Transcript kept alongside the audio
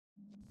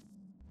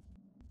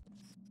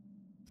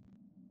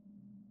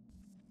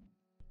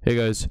Hey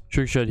guys,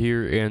 Trickshot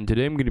here, and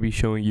today I'm going to be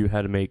showing you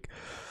how to make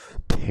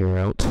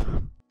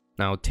TEAROUT.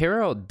 Now,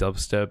 TEAROUT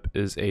dubstep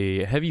is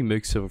a heavy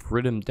mix of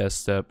rhythm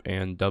dubstep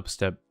and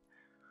dubstep,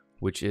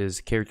 which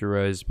is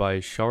characterized by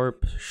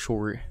sharp,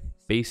 short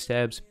bass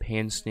stabs,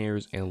 pan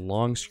snares, and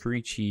long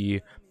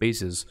screechy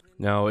basses.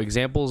 Now,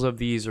 examples of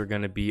these are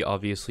going to be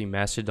obviously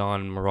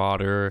Mastadon,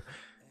 Marauda,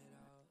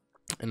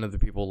 and other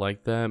people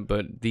like that,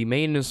 but the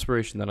main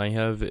inspiration that I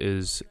have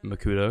is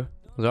MVKUTA.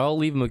 So I'll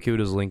leave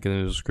MVKUTA's link in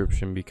the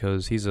description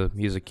because he's a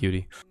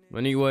cutie.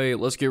 Anyway,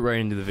 let's get right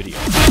into the video.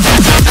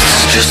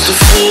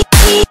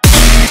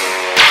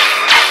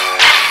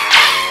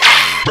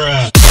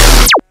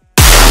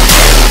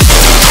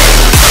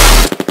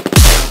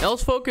 Now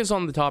let's focus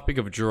on the topic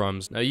of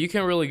drums. Now you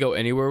can't really go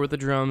anywhere with the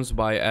drums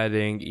by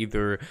adding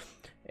either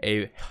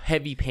a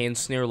heavy pan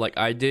snare like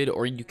I did,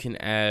 or you can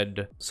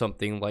add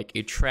something like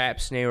a trap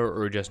snare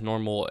or just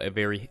normal,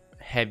 very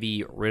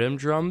heavy rhythm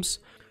drums.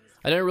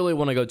 I didn't really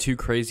want to go too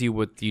crazy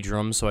with the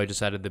drums, so I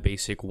just added the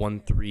basic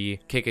 1-3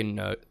 kick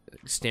and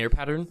snare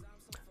pattern,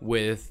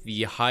 with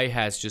the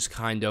hi-hats just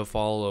kind of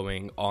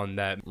following on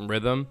that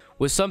rhythm.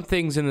 With some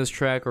things in this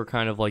track are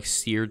kind of like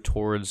steered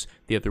towards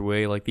the other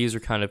way, like these are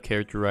kind of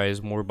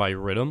characterized more by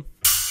rhythm,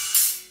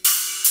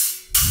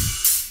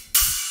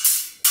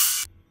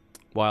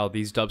 while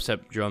these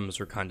dubstep drums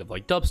are kind of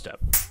like dubstep.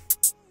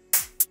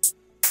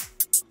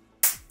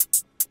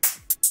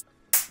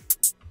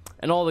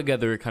 And all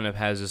together, it kind of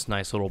has this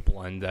nice little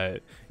blend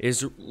that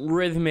is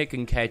rhythmic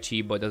and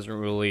catchy, but doesn't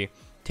really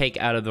take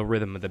out of the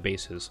rhythm of the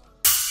basses.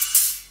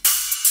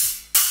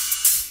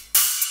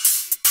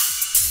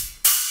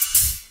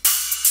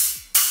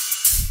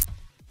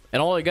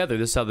 And all together,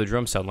 this is how the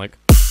drums sound like.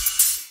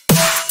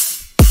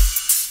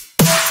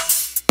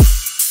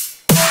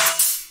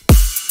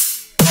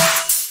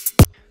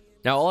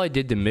 Now, all I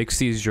did to mix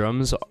these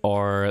drums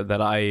are that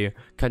I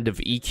kind of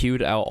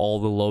EQ'd out all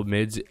the low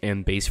mids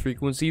and bass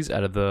frequencies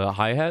out of the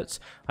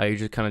hi-hats. I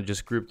just kind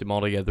of grouped them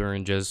all together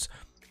and just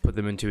put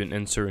them into an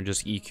insert and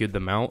just EQ'd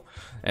them out.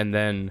 And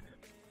then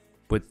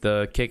with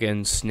the kick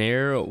and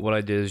snare, what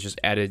I did is just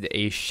added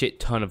a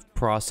shit ton of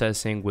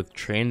processing with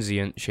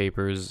transient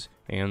shapers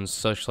and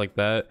such like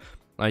that.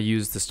 I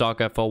used the stock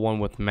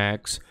FL1 with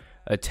max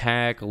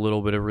attack, a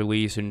little bit of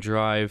release and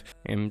drive,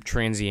 and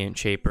transient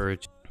shaper.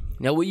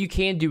 Now what you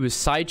can do is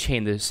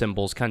sidechain the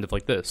cymbals kind of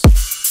like this.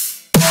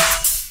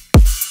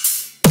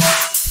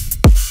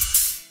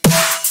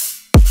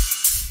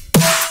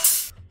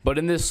 But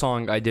in this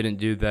song I didn't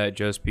do that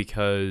just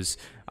because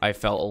I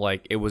felt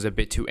like it was a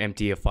bit too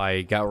empty if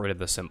I got rid of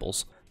the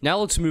cymbals. Now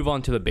let's move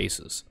on to the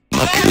basses.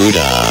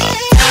 MVKUTA.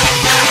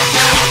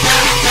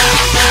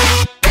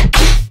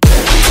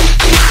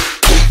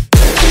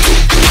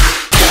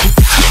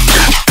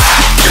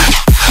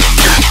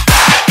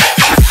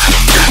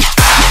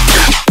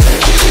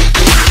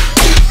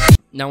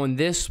 Now in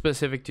this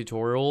specific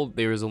tutorial,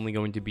 there is only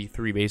going to be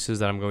 3 basses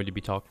that I'm going to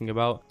be talking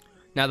about.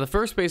 Now the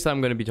first bass that I'm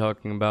going to be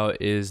talking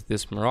about is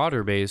this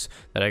Marauda bass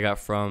that I got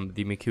from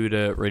the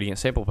MVKUTA Radiant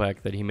sample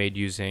pack that he made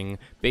using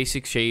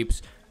basic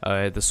shapes,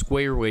 the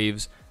square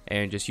waves,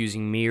 and just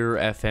using mirror,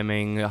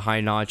 FMing,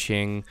 high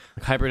notching,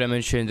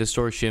 hyperdimension,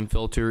 distortion,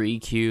 filter,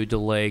 EQ,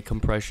 delay,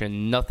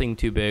 compression, nothing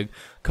too big,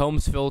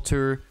 combs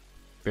filter,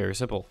 very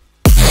simple.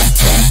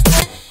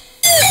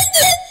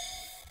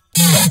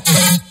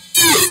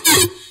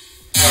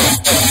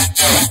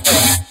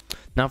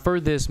 Now for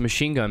this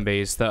machine gun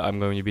bass that I'm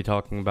going to be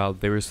talking about,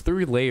 there is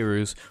 3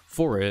 layers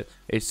for it.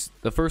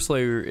 The first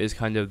layer is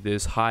kind of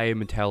this high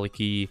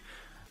metallic-y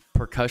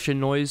percussion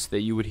noise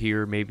that you would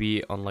hear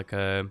maybe on like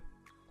a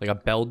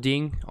bell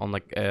ding on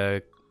like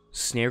a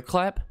snare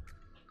clap.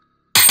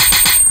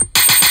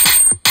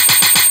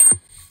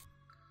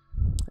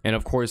 And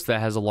of course that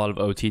has a lot of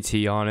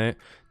OTT on it.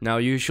 Now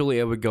usually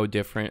I would go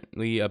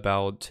differently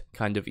about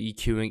kind of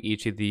EQing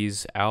each of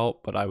these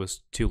out, but I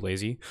was too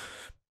lazy.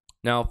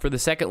 Now for the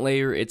second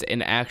layer, it's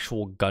an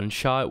actual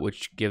gunshot,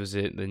 which gives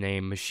it the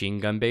name machine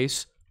gun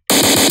bass.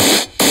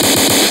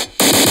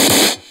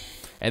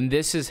 And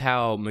this is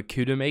how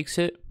MVKUTA makes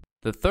it.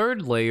 The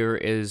third layer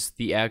is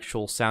the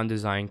actual sound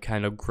design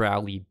kind of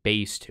growly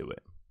bass to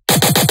it.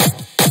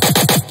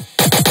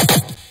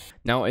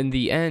 Now in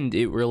the end,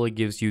 it really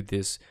gives you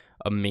this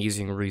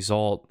amazing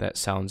result that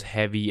sounds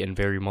heavy and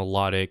very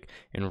melodic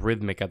and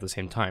rhythmic at the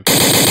same time.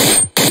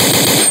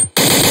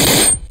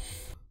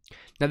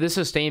 Now this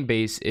sustain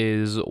bass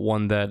is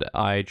one that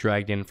I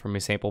dragged in from a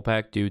sample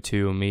pack due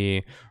to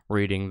me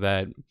reading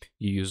that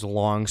you use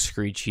long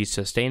screechy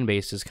sustain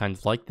basses kind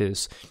of like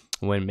this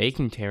when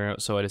making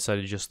TEAROUT, so I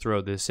decided to just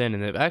throw this in,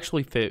 and it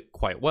actually fit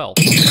quite well.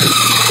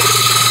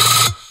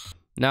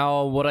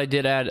 Now what I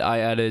did add, I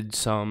added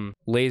some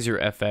laser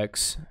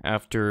FX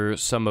after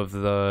some of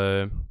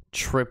the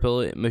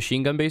triplet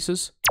machine gun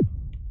basses.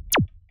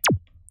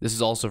 This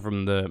is also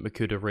from the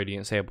MVKUTA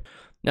Radiant sample.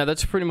 Now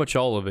that's pretty much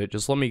all of it.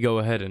 Just let me go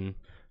ahead and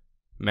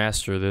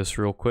master this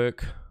real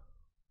quick.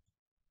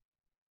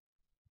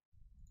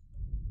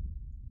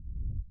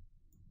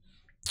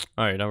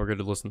 Alright, now we're good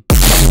to listen.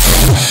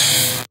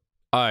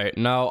 Alright,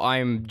 now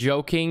I'm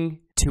joking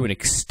to an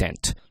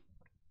extent.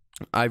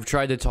 I've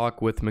tried to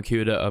talk with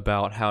MVKUTA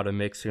about how to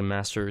mix and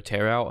master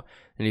TEAROUT,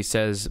 and he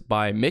says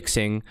by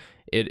mixing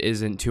it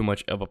isn't too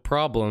much of a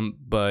problem,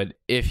 but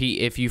if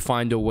you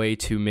find a way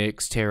to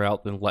mix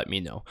TEAROUT, then let me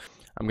know.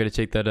 I'm gonna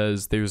take that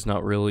as there's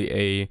not really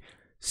a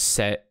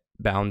set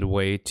bound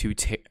way to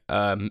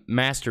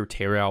master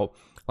TEAROUT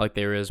like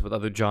there is with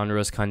other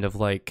genres, kind of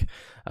like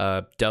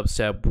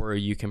dubstep, where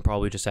you can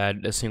probably just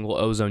add a single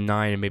ozone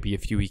 9 and maybe a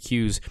few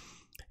EQs,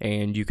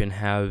 and you can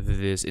have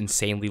this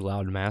insanely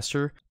loud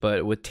master.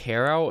 But with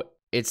TEAROUT,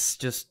 it's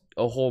just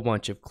a whole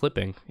bunch of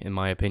clipping, in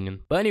my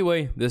opinion. But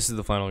anyway, this is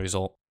the final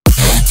result.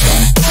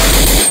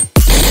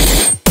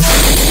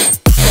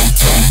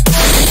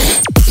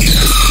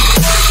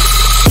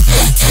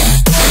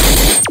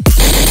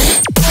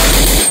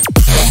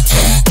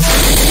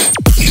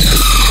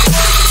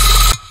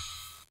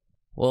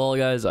 Well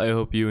guys, I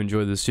hope you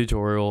enjoyed this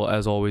tutorial.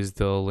 As always,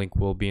 the link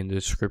will be in the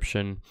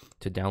description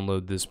to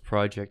download this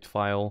project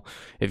file.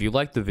 If you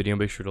liked the video,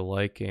 make sure to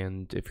like,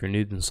 and if you're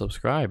new, then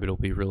subscribe. It'll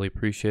be really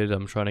appreciated.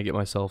 I'm trying to get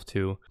myself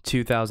to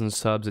 2,000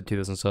 subs. At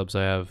 2,000 subs,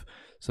 I have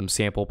some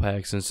sample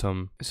packs and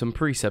some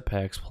preset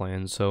packs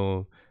planned,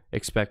 so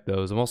expect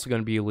those. I'm also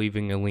going to be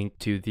leaving a link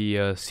to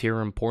the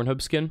Serum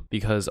Pornhub skin,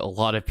 because a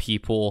lot of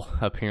people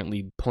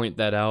apparently point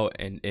that out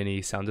in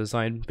any sound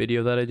design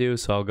video that I do,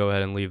 so I'll go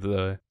ahead and leave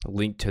the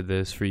link to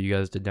this for you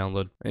guys to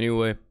download.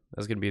 Anyway,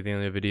 that's going to be the end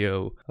of the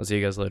video. I'll see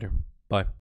you guys later. Bye.